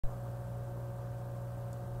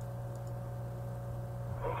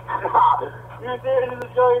You serious? This is the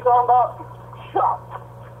show you're talking about? Shut.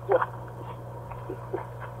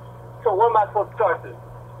 So when am I supposed to start this?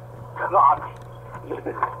 God.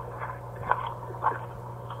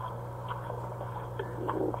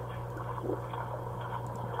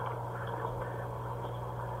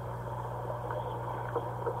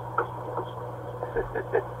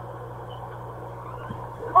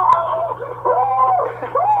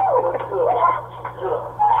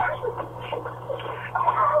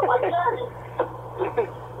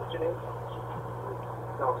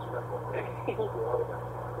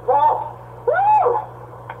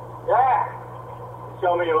 Yeah.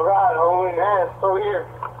 Show me your ride, homie. Yeah, it's so here.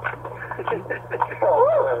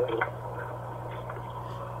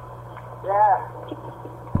 Yeah.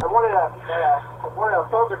 I wanted a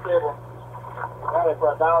poker table. I got it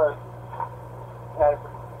for $1. Had it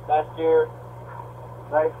last year.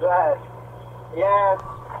 Nice glass. Yeah.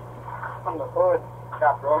 From the hood.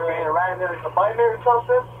 Got broken around there. It's a bite or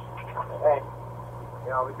something. Hey. You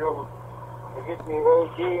know, it gets me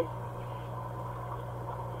AG.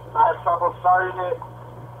 I had trouble starting it.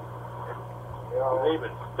 You know,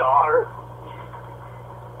 even start.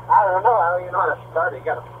 I don't know. I don't even know how to start it. You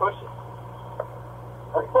gotta push it.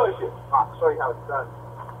 Let's push it. I'll show you how it's done.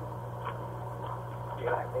 You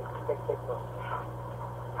gotta take some.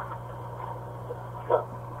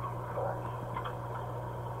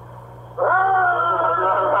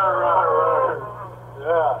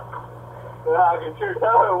 Yeah, I can sure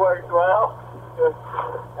tell it works well.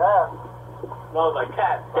 Yeah. Smells like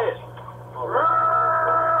cat piss.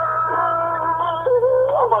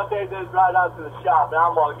 I'm gonna take this right out to the shop and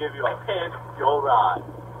I'm gonna give you a pinch, you'll ride.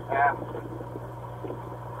 Yeah.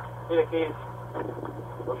 Here, keys.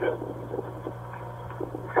 Okay.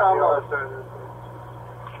 Come on, sir.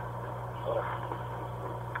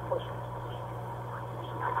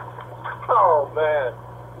 Oh, man.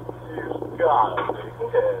 You gotta be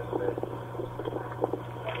kidding me.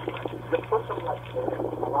 Just put some like this.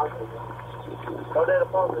 Go there to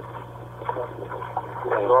phone this.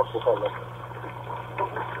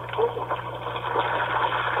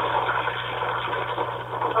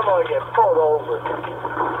 I'm gonna get pulled over.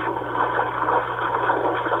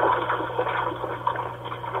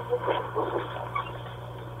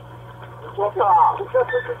 What's up?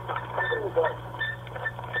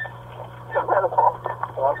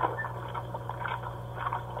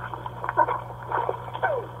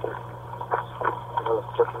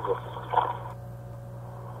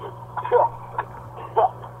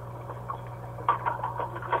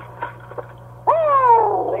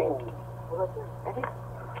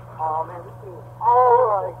 Oh man, this thing. Oh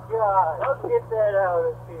my God! Let's get that out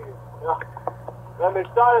of here. Let me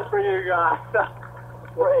start it for you guys.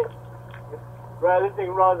 Wait. Brad, this thing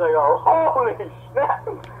runs like a holy snap!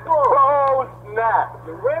 Oh snap!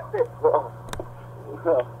 You ripped it!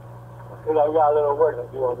 Because I've got a little work to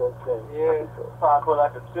do on this thing. Yeah. So I put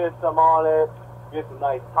like a system on it, get some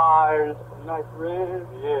nice tires, some nice rims.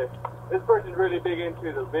 Yeah. This person's really big into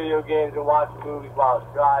the video games and watching movies while he's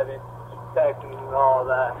driving, texting and all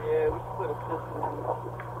that. Yeah, we should put a system on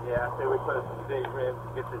it. Yeah, I say we put some big rims to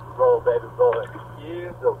get this roll, baby, rolling. Yeah.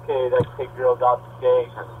 It's okay, that can take girls out the gate.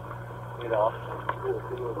 You know, we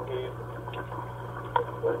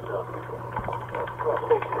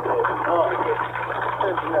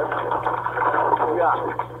got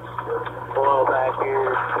oil back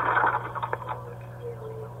here.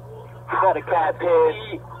 Got a cat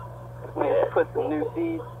head. Yeah. Put some new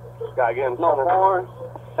seats. Gotta get him no horn.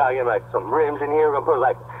 Gotta get him like some rims in here. We're gonna put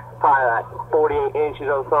like probably like 48 inches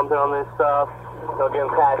or something on this stuff. Gonna give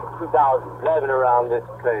him past 2011 around this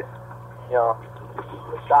place. You know.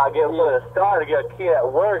 Gotta get him for the start to get a kid that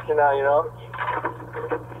works, you know.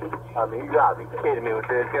 I mean, you gotta be kidding me with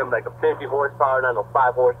this. Give him like a 50 horsepower, not no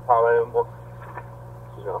 5 horsepower anymore.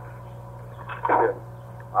 You know. Good.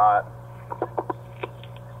 Alright.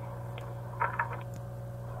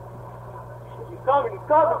 He's coming,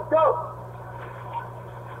 let's go!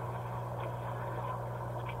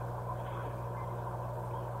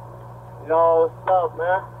 You know, what's up,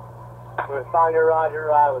 man? We're gonna find your ride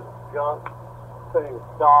was junk. Couldn't even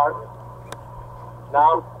start.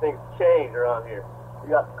 Now things change around here. We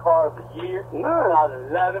got the car of the year,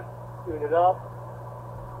 2011. Tune it up.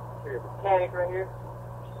 Here's a mechanic right here.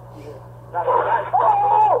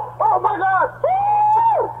 Oh! Oh my God!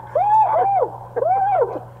 Woo!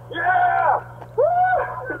 Woo! Yeah!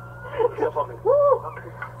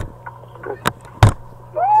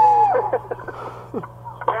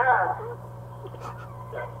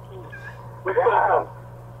 Yeah!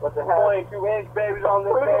 What the hell? 22-inch babies on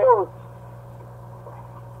this thing.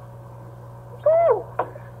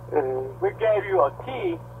 We gave you a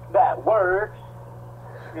key that works.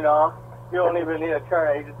 You know, you don't even need a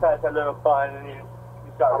current. You just pass that little button and you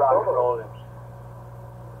start rock and rolling.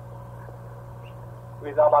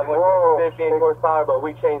 We thought about going to 15 horsepower, but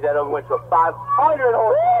we changed that over and went to a 500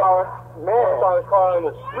 horsepower. Man, horsepower car on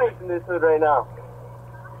the streets in this hood right now.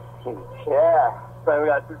 Yeah. So we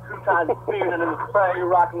got two times the speed and in the spray, you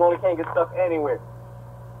rock and roll, you can't get stuck anywhere.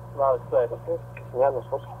 Well, it's said.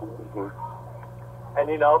 And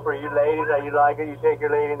you know, for you ladies that you like it, you take your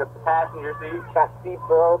lady in the passenger seat, got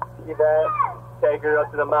seatbelt, see that, take her up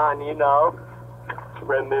to the mountain, you know,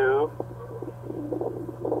 remove.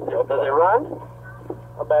 Does it run?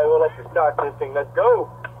 I bet we'll let you start this thing. Let's go.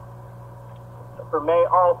 For May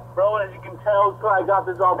off-road, as you can tell, so I got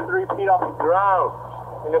this all 3 feet off the ground.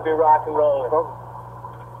 We're gonna be rock and rolling.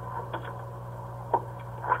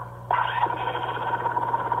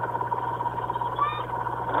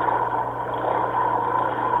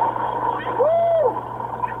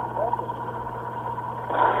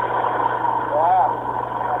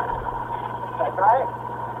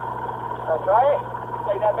 That's right.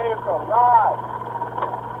 Take that baby from God.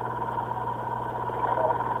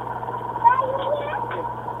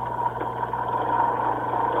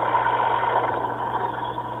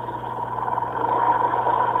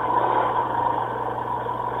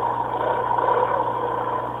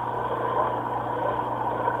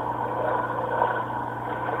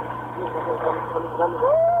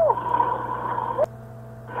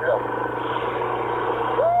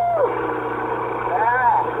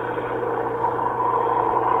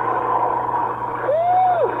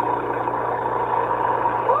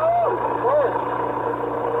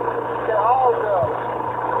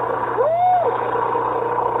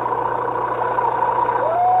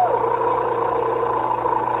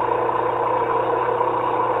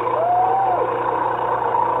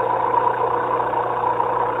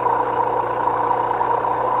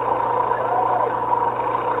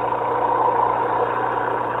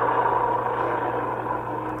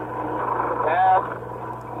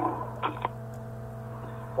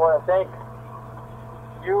 I want to thank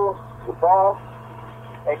you, the boss,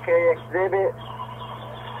 aka Exhibit.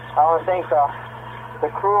 I want to thank the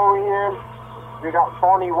crew over here. We got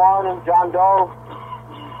 21 and John Doe.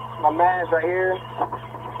 My man's right here.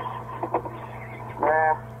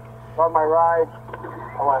 Man, love my ride.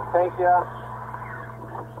 I want to thank you.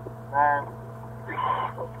 Man,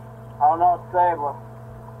 I don't know what to say, but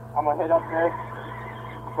I'm going to hit up there.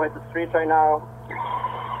 Go hit the streets right now.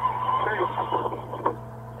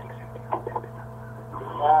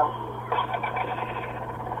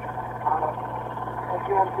 Thank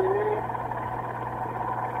you, MTV.